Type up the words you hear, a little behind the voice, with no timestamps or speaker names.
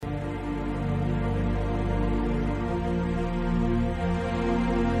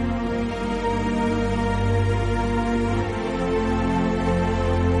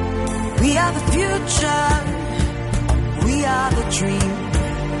future. We are the dream.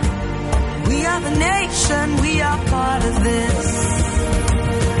 We are the nation. We are part of this.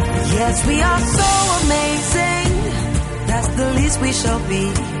 Yes, we are so amazing. That's the least we shall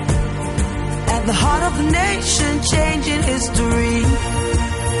be. At the heart of the nation, changing history.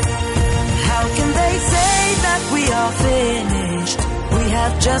 How can they say that we are finished? We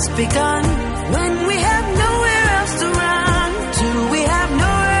have just begun. When we have nowhere else to run to, we have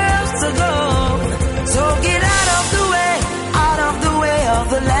nowhere else to go. So get out of the way of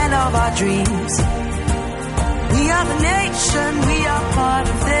the land of our dreams. We are the nation, we are part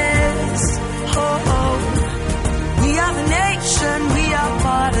of this. Oh, oh. We are the nation, we are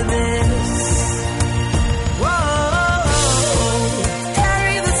part of this.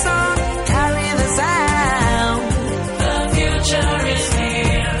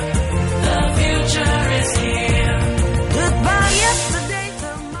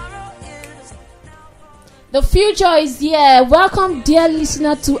 The future is here. Welcome, dear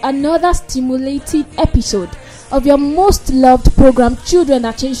listener, to another stimulating episode of your most loved program, Children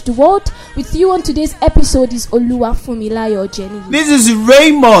That Change the World. With you on today's episode is Oluwafunmilayo Jenny. This is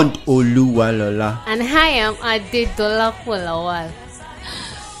Raymond Oluwalola. And I am Adedola Polawal.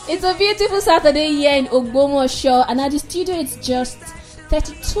 It's a beautiful Saturday here in Ogbomosho, and at the studio it's just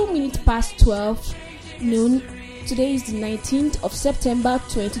 32 minutes past 12 noon. Today is the 19th of September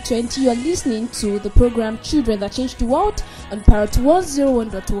 2020. You're listening to the program Children That Change the World on Parrot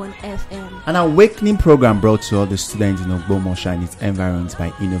 101.1 FM. An awakening program brought to all the students in Ogbomosho and its environs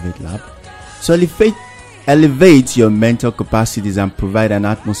by Innovate Lab. So elevate your mental capacities and provide an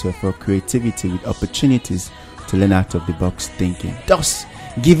atmosphere for creativity with opportunities to learn out of the box thinking. Thus,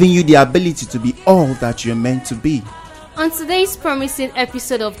 giving you the ability to be all that you're meant to be. On today's promising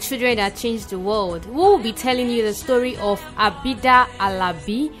episode of Children That Change the World, we will be telling you the story of Abida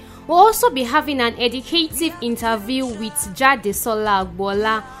Alabi. We'll also be having an educative interview with Jadesola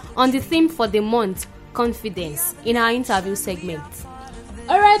Agbola on the theme for the month, confidence, in our interview segment.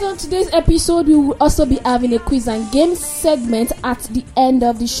 Alright, on today's episode, we will also be having a quiz and game segment at the end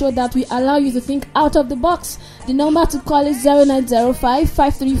of the show that will allow you to think out of the box. The number to call is 0905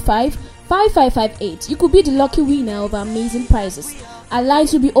 535 5558. You could be the lucky winner of amazing prizes. Our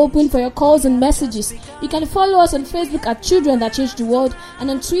lines will be open for your calls and messages. You can follow us on Facebook at Children That Change the World, and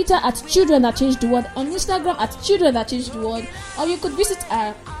on Twitter at Children That Change the World, on Instagram at Children That Change the World, or you could visit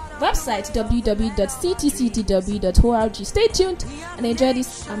our website www.ctctw.org. Stay tuned and enjoy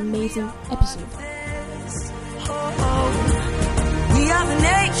this amazing episode. We are the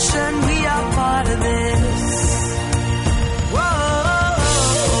nation, we are part of this. Whoa.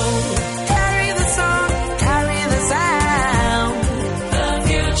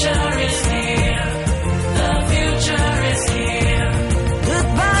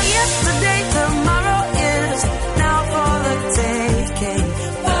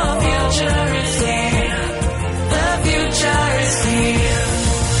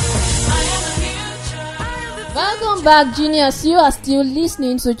 Back, Genius, you are still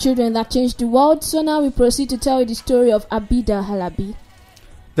listening to Children That Change the World. So now we proceed to tell you the story of Abida Alabi.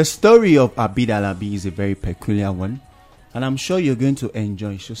 The story of Abida Alabi is a very peculiar one, and I'm sure you're going to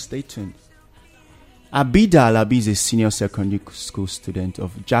enjoy, so stay tuned. Abida Alabi is a senior secondary school student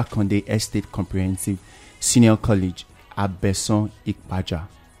of Jakonde Estate Comprehensive Senior College, Abeson Ikpaja.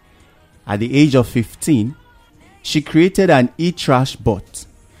 At the age of 15, she created an e-trash bot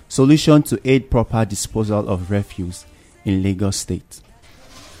solution to aid proper disposal of refuse in Lagos State.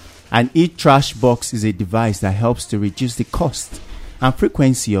 An e-trash box is a device that helps to reduce the cost and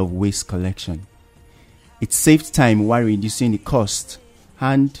frequency of waste collection. It saves time while reducing the cost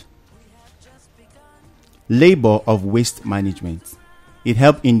and labor of waste management. It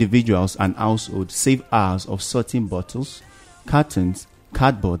helps individuals and households save hours of sorting bottles, cartons,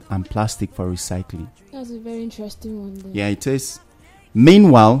 cardboard, and plastic for recycling. That's a very interesting one there. Yeah, it is.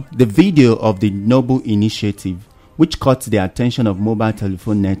 Meanwhile, the video of the noble initiative, which caught the attention of mobile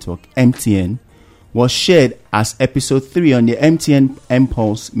telephone network MTN, was shared as episode 3 on the MTN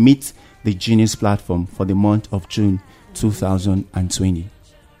M-Pulse Meet the Genius platform for the month of June 2020.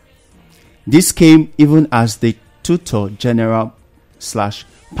 This came even as the Tutor General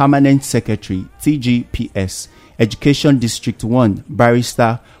 / Permanent Secretary TGPS Education District 1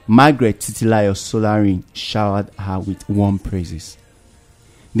 Barrister Margaret Titilayo Solarin showered her with warm praises.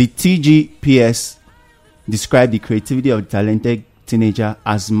 The TGPS described the creativity of the talented teenager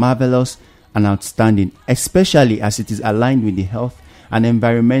as marvelous and outstanding, especially as it is aligned with the health and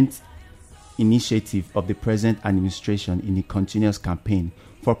environment initiative of the present administration in the continuous campaign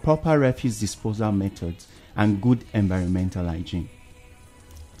for proper refuse disposal methods and good environmental hygiene.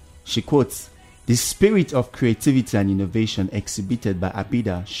 She quotes, The spirit of creativity and innovation exhibited by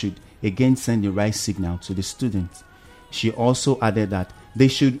Abida should again send the right signal to the students. She also added that they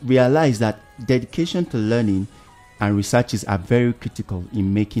should realize that dedication to learning and researches are very critical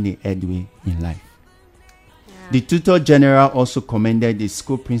in making a headway in life. The Tutor General also commended the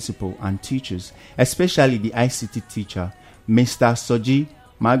school principal and teachers, especially the ICT teacher, Mr. Soji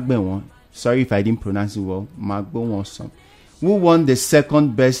Magbewon, sorry if I didn't pronounce it well, Magbewonson, who won the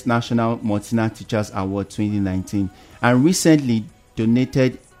second Best National Multinational Teachers Award 2019 and recently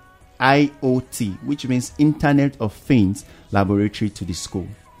donated IoT, which means Internet of Things laboratory, to the school.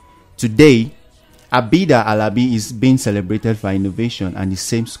 Today, Abida Alabi is being celebrated for innovation, and the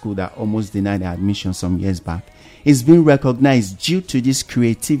same school that almost denied her admission some years back is being recognized due to this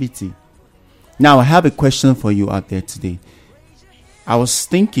creativity. Now, I have a question for you out there today. I was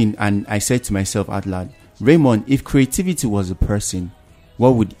thinking, and I said to myself out loud, Raymond, if creativity was a person,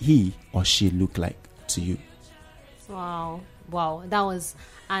 what would he or she look like to you? Wow, that was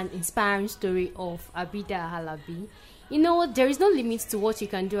an inspiring story of Abida Alabi. You know, there is no limit to what you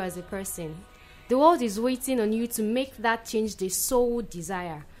can do as a person. The world is waiting on you to make that change they so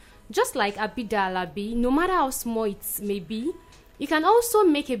desire. Just like Abida Alabi, no matter how small it may be, you can also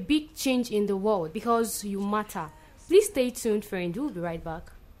make a big change in the world because you matter. Please stay tuned, friend. We'll be right back.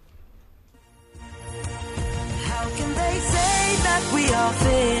 How can they say that we are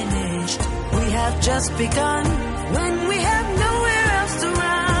finished? We have just begun. When we have nowhere else to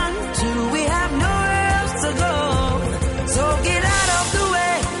run to, we have nowhere else to go. So get out of the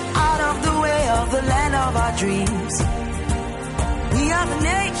way of the land of our dreams. We are the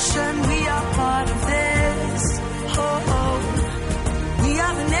nation, we are part of this. Oh. We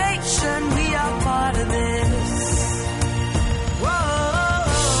are the nation, we are part of this.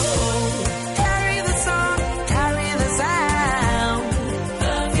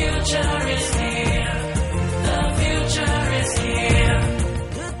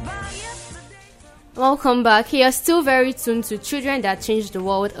 Welcome back. You are still very tuned to Children That Change the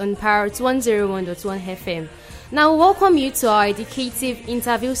World on Parrot 101.1 FM. Now, welcome you to our educative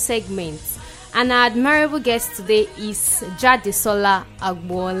interview segment. And our admirable guest today is Jadesola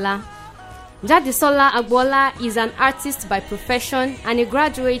Agboola. Jadesola Agboola is an artist by profession and a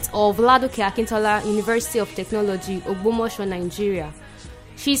graduate of Ladoke Akintola University of Technology, Ogbomoso, Nigeria.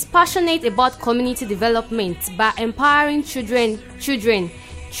 She is passionate about community development by empowering children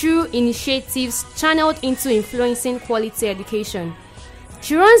through initiatives channeled into influencing quality education.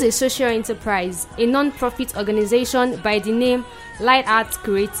 She runs a social enterprise, a non-profit organization by the name Light Art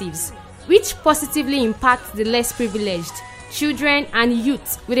Creatives, which positively impacts the less privileged, children and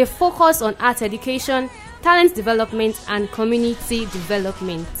youth with a focus on art education, talent development and community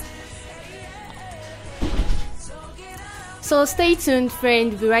development. So stay tuned,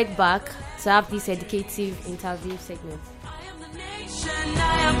 friend. We'll be right back to have this educative interview segment.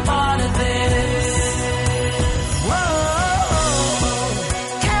 I am part of this. Whoa,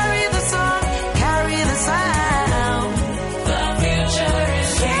 carry the song, carry the sound. The future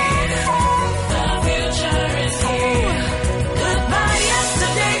is here. The future is here. Goodbye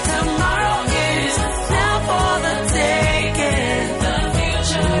yesterday, tomorrow is now for the taking. The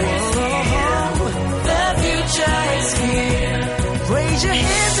future is here. The future is here. Raise your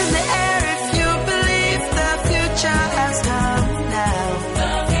hands in the air if you believe the future has come.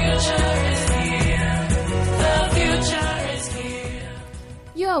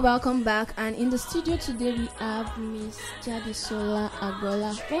 You are welcome back, and in the studio today we have Miss Jadesola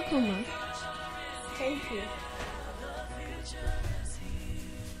Agboola. Welcome, ma'am. Thank you.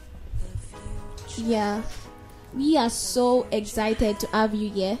 Yeah, we are so excited to have you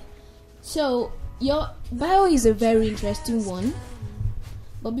here. So, your bio is a very interesting one.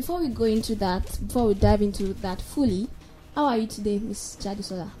 But before we dive into that fully, how are you today, Miss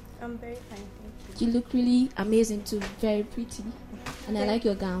Jadesola? I'm very fine, thank you. You look really amazing too, very pretty. And I like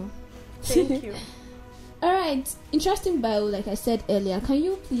your gown. Thank you. Alright, interesting bio, like I said earlier. Can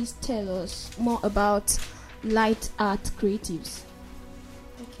you please tell us more about Light Art Creatives?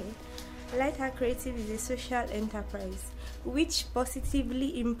 Okay. Light Art Creative is a social enterprise which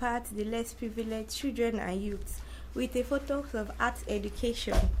positively impacts the less privileged children and youth with a focus of art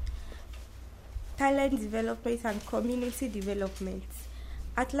education, talent development and community development.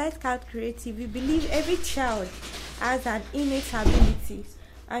 At Light Art Creative, we believe every child has an innate ability,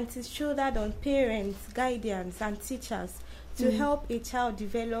 and it is shouldered on parents, guardians, and teachers to help a child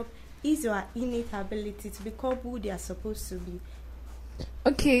develop his or her innate ability to become who they are supposed to be.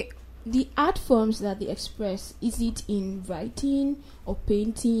 Okay, the art forms that they express, is it in writing or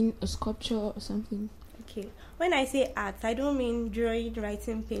painting or sculpture or something? Okay. When I say art, I don't mean drawing,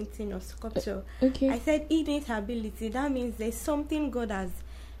 writing, painting, or sculpture. Okay. I said innate ability. That means there's something God has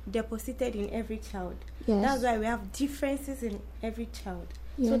deposited in every child. Yes. That's why we have differences in every child.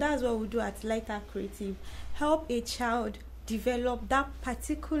 Yeah. So that's what we do at Light Art Creative. Help a child develop that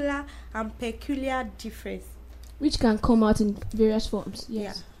particular and peculiar difference. Which can come out in various forms.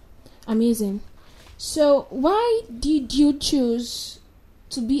 Yes. Yeah. Amazing. So, why did you choose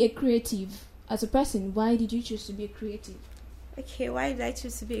to be a creative as a person? Why did you choose to be a creative? Okay, why did I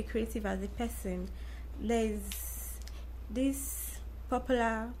choose to be a creative as a person? There's this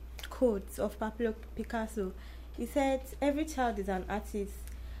popular quote of Pablo Picasso. He said, every child is an artist.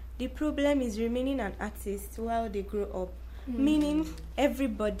 The problem is remaining an artist while they grow up. Meaning,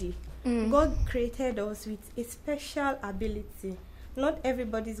 everybody. God created us with a special ability. Not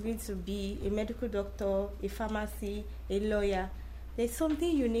everybody is going to be a medical doctor, a pharmacy, a lawyer. There's something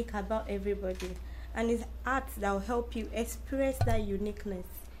unique about everybody. And it's art that will help you express that uniqueness.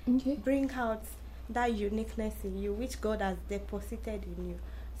 Okay. Bring out that uniqueness in you, which God has deposited in you.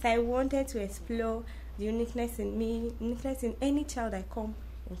 So I wanted to explore the uniqueness in me, uniqueness in any child I come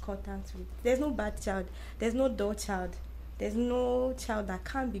in contact with. There's no bad child. There's no dull child. There's no child that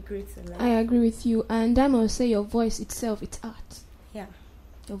can't be great in life. I agree with you. And I must say your voice itself, it's art. Yeah.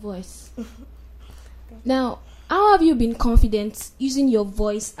 Your voice. Now, how have you been confident using your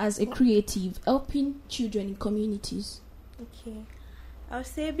voice as a creative, helping children in communities? Okay. I would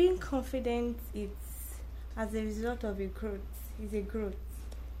say being confident is as a result of a growth. It's a growth.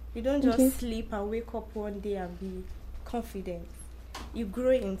 You don't just sleep and wake up one day and be confident. You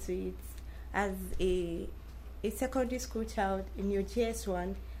grow into it. As a secondary school child in your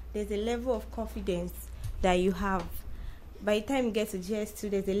GS1, there's a level of confidence that you have. By the time you get to GS2,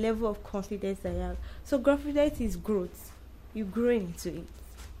 there's a level of confidence that you have. So confidence is growth. You grow into it.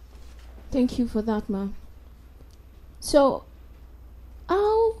 Thank you for that, ma'am. So,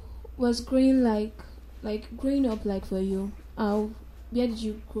 how was growing up like for you? Where did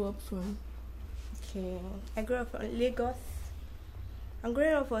you grow up from? Okay, I grew up in Lagos. And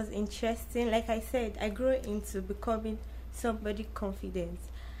growing up was interesting. Like I said, I grew into becoming somebody confident.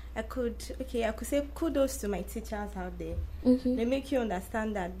 I could say kudos to my teachers out there. They make you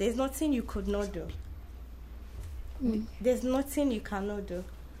understand that there's nothing you could not do. There's nothing you cannot do.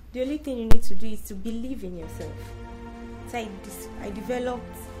 The only thing you need to do is to believe in yourself. So I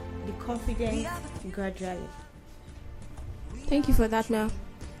developed the confidence gradually. Thank you for that, ma'am.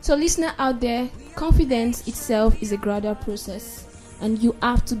 So, listener out there, confidence itself is a gradual process, and you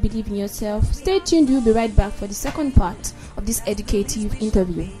have to believe in yourself. Stay tuned, we'll be right back for the second part of this educative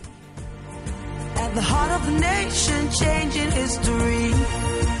interview. At the heart of the nation, changing history.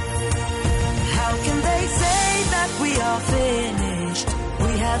 How can they say that we are finished?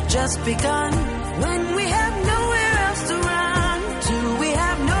 We have just begun. When we have nowhere else to run to, we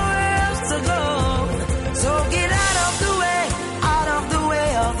have nowhere else to go. So get out of the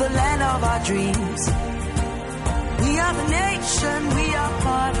way of the land of our dreams. We are the nation, we are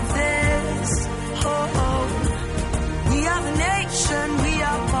part of this. We are the nation, we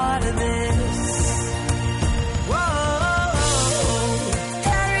are part of this. Whoa,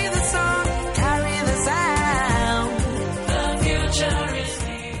 carry the song, carry the sound. The future is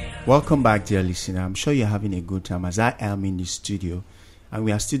here. Welcome back, dear listener. I'm sure you're having a good time as I am in the studio. And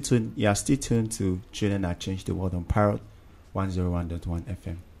you are still tuned to Children That Change the World on Parrot 101.1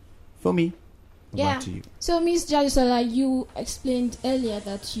 FM. For me, back to you. So, Miss Jajisola, you explained earlier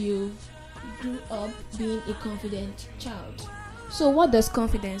that you grew up being a confident child. So, what does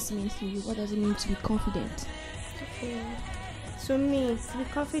confidence mean to you? What does it mean to be confident? Okay. To me, to be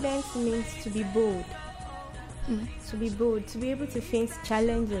confident means to be bold. To be bold, to be able to face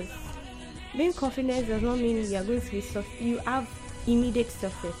challenges. Being confident does not mean you are going to be you have immediate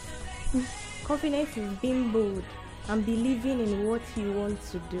success. Confidence is being bold and believing in what you want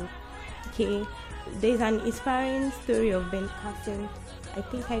to do. Okay, there's an inspiring story of Ben Carson. I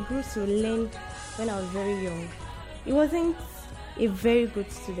think I grew to learn when I was very young. He wasn't a very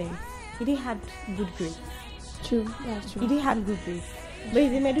good student. He didn't have good grades. True, that's true. He didn't have good grades. But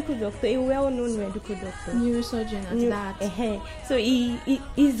he's a medical doctor, a well-known medical doctor. Neurosurgeon at that. So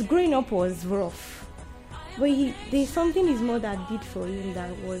his growing up was rough. But there's something his mother did for him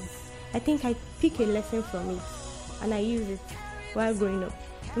that was, I think I pick a lesson from it and I use it while growing up.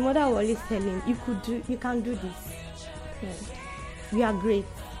 The mother will always tell him, you can do this. Yeah. You are great.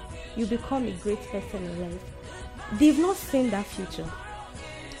 You become a great person in life. They've not seen that future.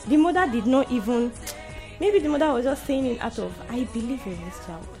 The mother did not even, maybe the mother was just saying it out of, I believe in this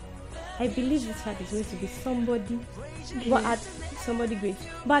child. I believe this child is going to be somebody, somebody great.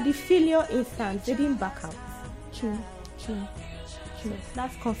 But at the failure instance, they didn't back out. True.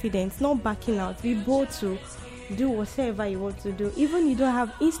 That's confidence, not backing out. Be bold to do whatever you want to do. Even you don't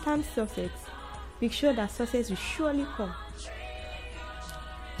have instant success, be sure that success will surely come.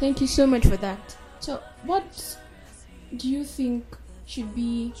 Thank you so much for that. So, what do you think should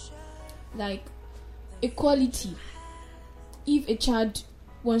be like a quality if a child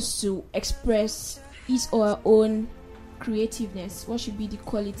wants to express his or her own creativeness? What should be the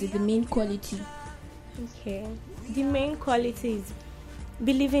quality, the main quality? Okay, the main quality is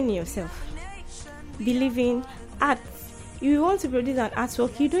believing in yourself. Believing art. You want to produce an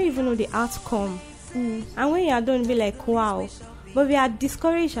artwork, you don't even know the outcome. And when you are done, be like, wow. But we are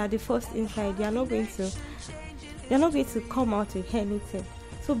discouraged at the first inside. You're not going to come out with anything.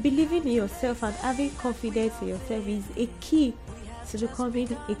 So believing in yourself and having confidence in yourself is a key to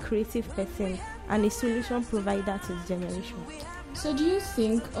becoming a creative person and a solution provider to the generation. So do you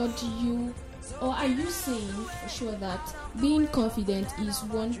think, or are you saying for sure that being confident is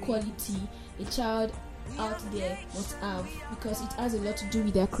one quality a child out there must have, because it has a lot to do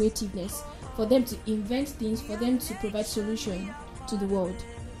with their creativeness, for them to invent things, for them to provide solution to the world?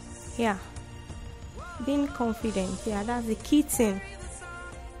 Yeah, being confident, that's the key thing.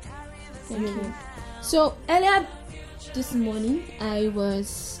 Thank you. So earlier this morning I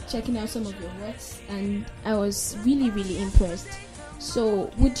was checking out some of your works and I was really, really impressed.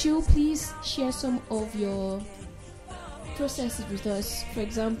 So would you please share some of your processes with us? For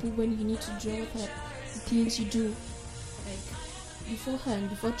example, when you need to draw, the things you do, like beforehand,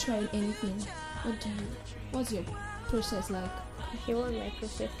 before trying anything, what's your process like? Okay, what's my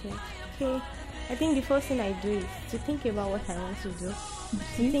process like? Okay, I think the first thing I do is to think about what I want to do.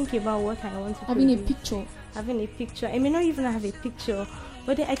 To think about what I want to Having produce. Having a picture. I may not even have a picture,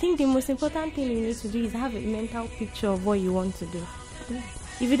 but I think the most important thing you need to do is have a mental picture of what you want to do.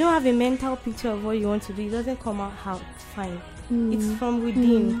 If you don't have a mental picture of what you want to do, it doesn't come out fine. It's from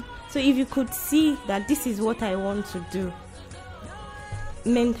within. So if you could see that this is what I want to do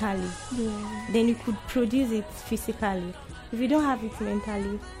mentally, then you could produce it physically. If you don't have it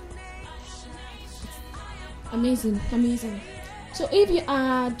mentally, amazing. So if you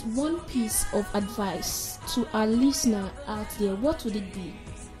had one piece of advice to our listener out there, what would it be?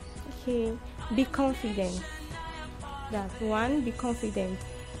 Okay, be confident. That's one, be confident.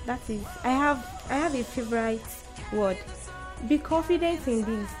 That is, I have a favorite word. Be confident in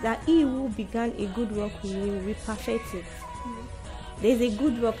this, that he who began a good work with you will perfect it. There's a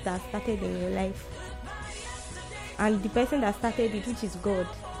good work that started in your life. And the person that started it, which is God,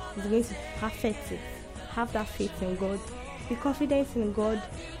 is going to perfect it. Have that faith in God. Be confident in God.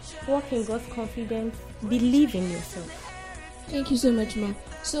 Walk in God's confidence. Believe in yourself. Thank you so much, Ma.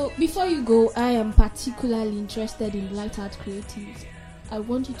 So before you go, I am particularly interested in Light Art Creatives. I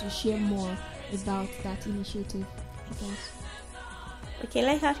want you to share more about that initiative with us. Okay,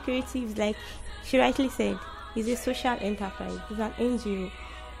 Light Art Creatives, like she rightly said, is a social enterprise. It's an NGO.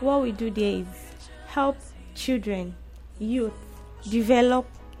 What we do there is help children, youth, develop,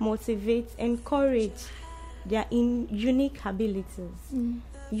 motivate, encourage their unique abilities,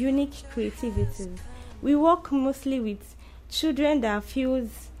 unique creativity. We work mostly with children that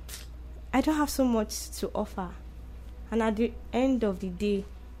feels, I don't have so much to offer. And at the end of the day,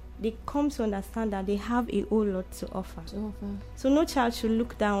 they come to understand that they have a whole lot to offer. So no child should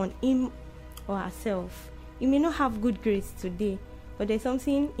look down on him or herself. You may not have good grades today, but there's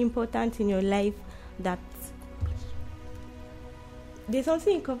something important in your life that you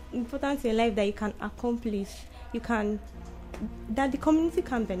can accomplish, that the community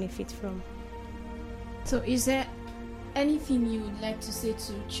can benefit from. So is there anything you would like to say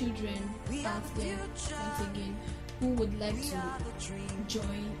to children out there, once again, who would like to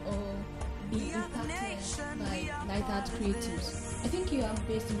join or be impacted by Light Art Creatives? I think you are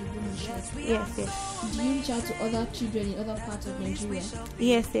based in Ogbomoso. Yes. Do you reach out to other children in other parts of Nigeria?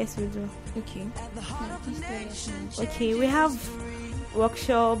 Yes, we do. Okay. Please tell us more. Okay, we have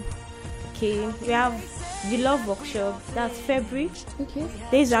workshop. Okay, we have the Love Workshop. That's February. Okay.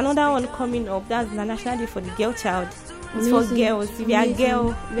 There's another one coming up. That's the National Day for the Girl Child. It's for girls. If you're a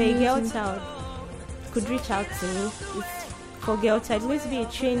girl, you're a girl child, you could reach out to me. It's for girl child. It's going to be a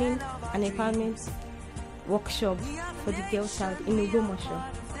training and empowerment workshop for the girl child in Ogbomoso.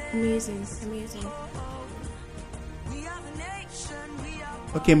 Amazing.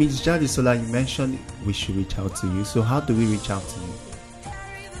 Okay, Ms. Jadisola, you mentioned we should reach out to you. So how do we reach out to you?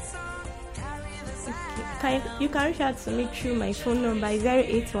 Okay. You can reach out to me through my phone number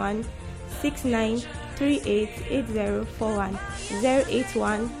 081 69 388041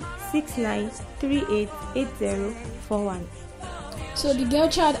 08169388041. So the girl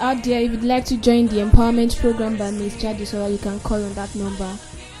child out there, if you'd like to join the empowerment program by Ms. Jadesola, you can call on that number.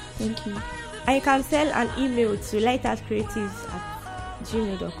 Thank you. And you can send an email to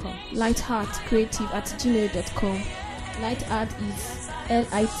lightheartcreatives@gmail.com. lightheartcreative@gmail.com. Lightheart is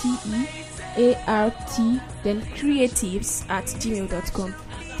LITEART, then creatives@gmail.com.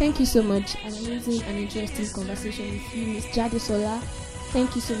 Thank you so much. An amazing and interesting conversation with you, Ms. Jadesola.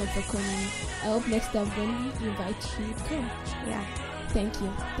 Thank you so much for coming. I hope next time when we invite you, you come. Yeah. Thank you.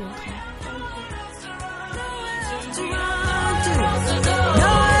 Thank you.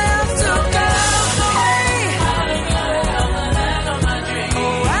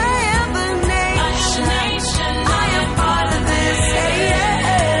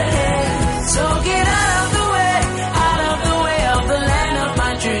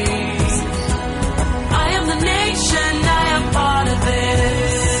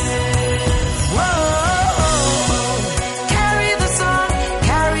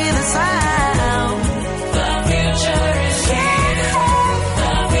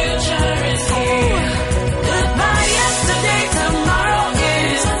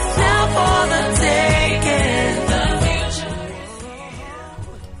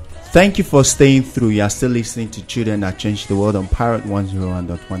 Thank you for staying through. You are still listening to Children That Change the World on Parrot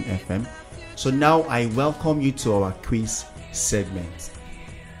 101.1 FM. So now I welcome you to our quiz segment.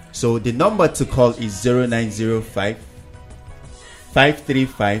 So the number to call is 0905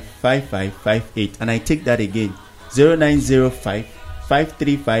 535 5558. And I take that again, 0905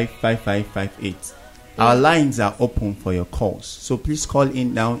 535 5558. Our lines are open for your calls. So please call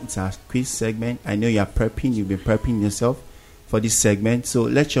in now. It's our quiz segment. I know you are prepping. You've been prepping yourself for this segment. So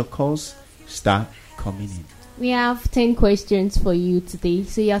let your calls start coming in. We have 10 questions for you today.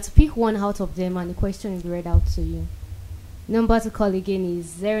 So you have to pick one out of them and the question will be read out to you. Number to call again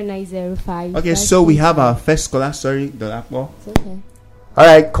is 0905. Okay, so we have our first caller. Sorry, Dolapo. It's okay. All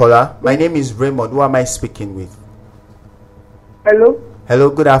right, caller. My name is Raymond. Who am I speaking with? Hello? Hello,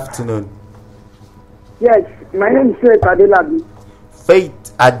 good afternoon. Yes, my name is Faith Adelabi.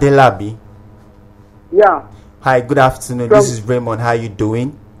 Faith Adelabi. Yeah, Hi, good afternoon. This is Raymond. How are you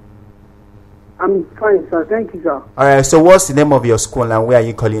doing? I'm fine, sir. Thank you, sir. All right, so what's the name of your school and where are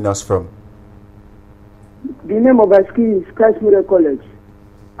you calling us from? The name of my school is Christ Middle College.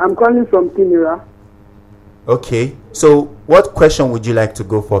 I'm calling from Tinira. Okay, so what question would you like to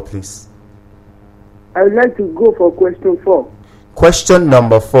go for, please? I would like to go for question 4. Question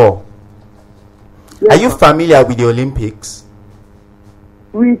number 4. Yes, Are you sir. familiar with the Olympics?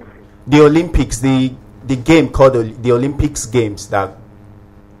 With The Olympics, the game called the Olympics Games. That.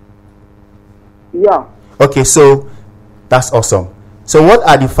 yeah, Okay, so that's awesome. So what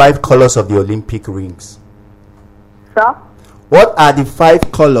are the 5 colors of the Olympic rings? sir. What are the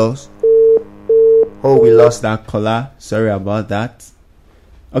 5 colors? Oh, we lost that caller. Sorry about that.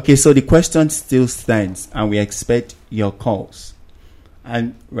 Okay, so the question still stands and we expect your calls.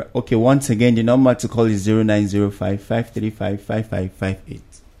 And okay, once again, the number to call is 0905 535 5558.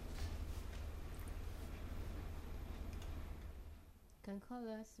 Can call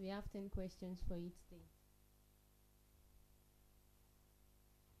us. We have 10 questions for you today.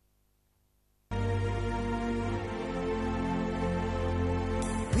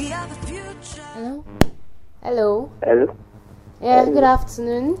 We are the future. Hello? Hello? Hello. Yeah, good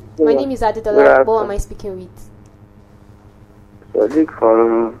afternoon. My name is Good Adedola. afternoon. Who am I speaking with? Sadiq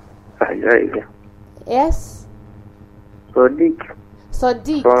from Nigeria. Yes? Sadiq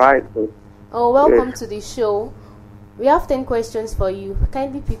Sadiq. from Iceland. Oh, welcome Yes. to the show. We have 10 questions for you.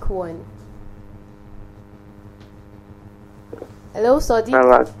 Kindly pick one. Hello, Sadiq.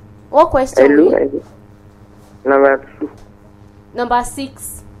 Number, What question? hello. will you- Hello. Number 2. Number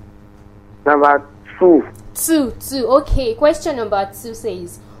 6. Number 2. 2. Okay, question number 2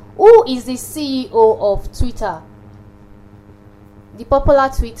 says, who is the CEO of Twitter? The popular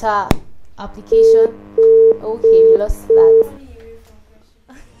Twitter application. Okay, we lost that.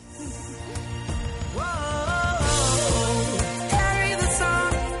 Carry the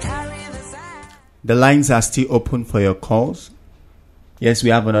song, carry the sound. The lines are still open for your calls. Yes, we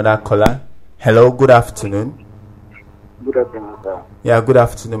have another caller. Hello, good afternoon. Good afternoon, sir. Yeah, good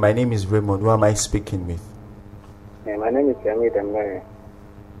afternoon. My name is Raymond. Who am I speaking with? My name is Yami Damari.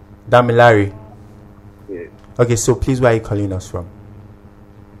 Damilari. Yes. Okay, so please, where are you calling us from?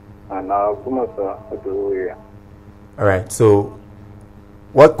 And I'll come out to the area. All right, so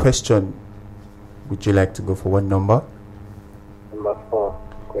what question would you like to go for? What number? Number 4.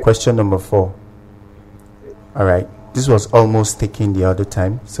 Question number 4. All right, this was almost taken the other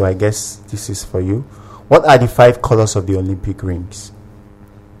time, so I guess this is for you. What are the 5 colors of the Olympic rings?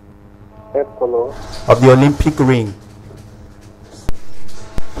 5 colors. Of the Olympic ring.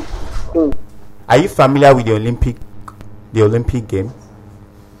 Are you familiar with the Olympic game?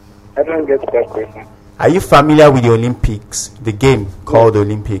 I don't get that question. Are you familiar with the Olympics, the game called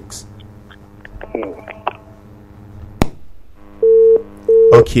Olympics?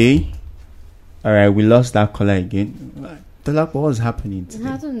 Okay. All right, we lost that caller again. What was happening today?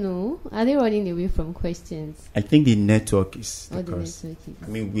 I don't know. Are they running away from questions? I think the network is the The cause. network is.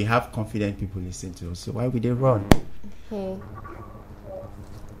 I mean, we have confident people listening to us, so why would they run? Okay.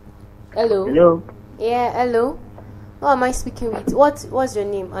 Hello. Hello. Yeah, hello. Who am I speaking with? What's your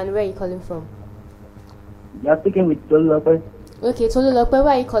name and where are you calling from? You are speaking with Tolu Okay, Tolulope, where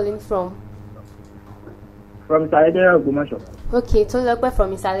are you calling from? from Saidera Gumasho. Okay, Tolulope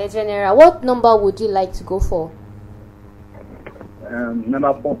from Isale General. What number would you like to go for?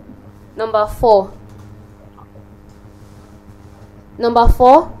 Number 4. Number 4. Number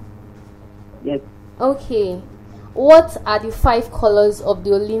 4? Yes. Okay. What are the 5 colors of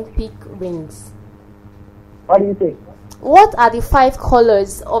the Olympic rings? What do you say? What are the 5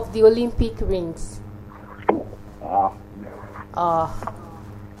 colors of the Olympic rings?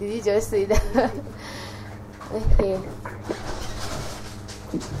 Did you just say that? Okay.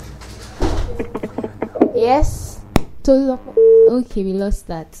 Yes? Okay, we lost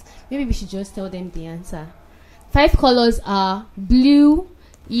that. Maybe we should just tell them the answer. 5 colors are blue,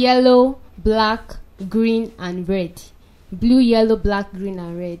 yellow, black, green, and red. Blue, yellow, black, green,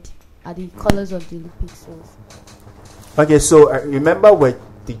 and red are the colors of the Olympic rings. Okay, so remember we're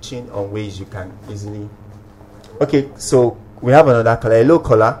teaching on ways you can easily. Okay, so we have another caller. Hello,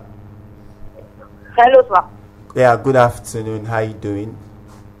 caller. Hello, sir. Yeah, good afternoon. How you doing?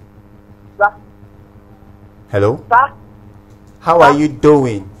 Sir. Hello. Sir. How are you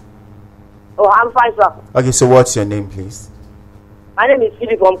doing? Oh, I'm fine, sir. Okay, so what's your name, please? My name is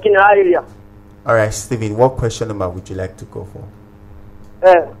Philip from Kinara area. All right, Stephen. What question number would you like to go for?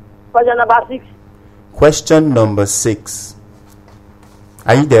 Question number 6. Question number 6.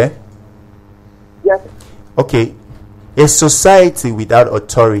 Are you there? Yes. Okay. A society without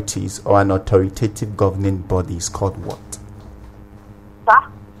authorities or an authoritative governing body is called what?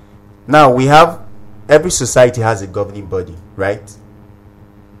 Sir. Now we have every society has a governing body, right?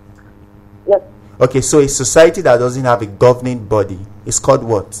 Yes. Okay, so a society that doesn't have a governing body is called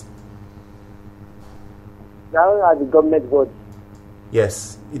what? That are the government body.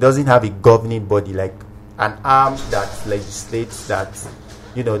 Yes, it doesn't have a governing body, like an arm that legislates, that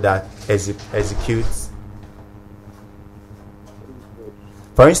that executes.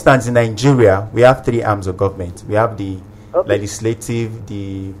 For instance, in Nigeria, we have 3 arms of government. We have the legislative,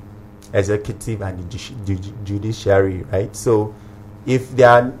 the executive, and the judiciary, right? So, if there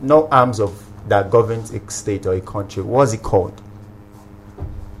are no arms of that governs a state or a country, what's it called?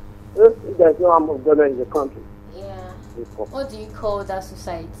 If there's no arm of government in the country. Yeah. What do you call that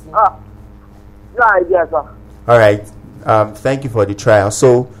society? No idea, sir. All right. Thank you for the trial.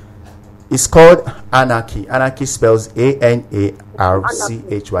 So, it's called anarchy. Anarchy spells Anarchy.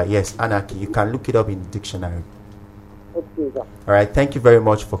 Yes, anarchy. You can look it up in the dictionary. Okay, sir. All right. Thank you very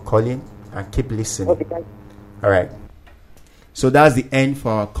much for calling and keep listening. Okay, thank you. All right. So that's the end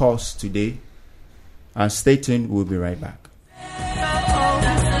for our course today. And stay tuned. We'll be right back.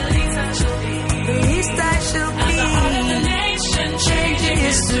 The least I shall be, changing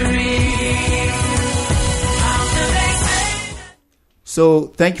history. So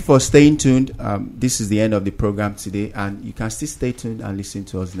thank you for staying tuned. This is the end of the program today, and you can still stay tuned and listen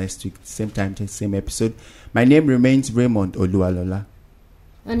to us next week, same time, same episode. My name remains Raymond Oluwalola.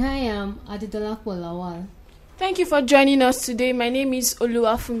 And I am Adidolapo Lawal. Thank you for joining us today. My name is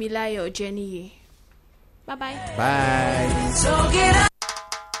Oluwafumilayo Ojeniyi. Bye-bye. Bye. So get up.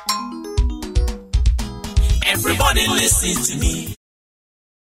 Everybody listen to me.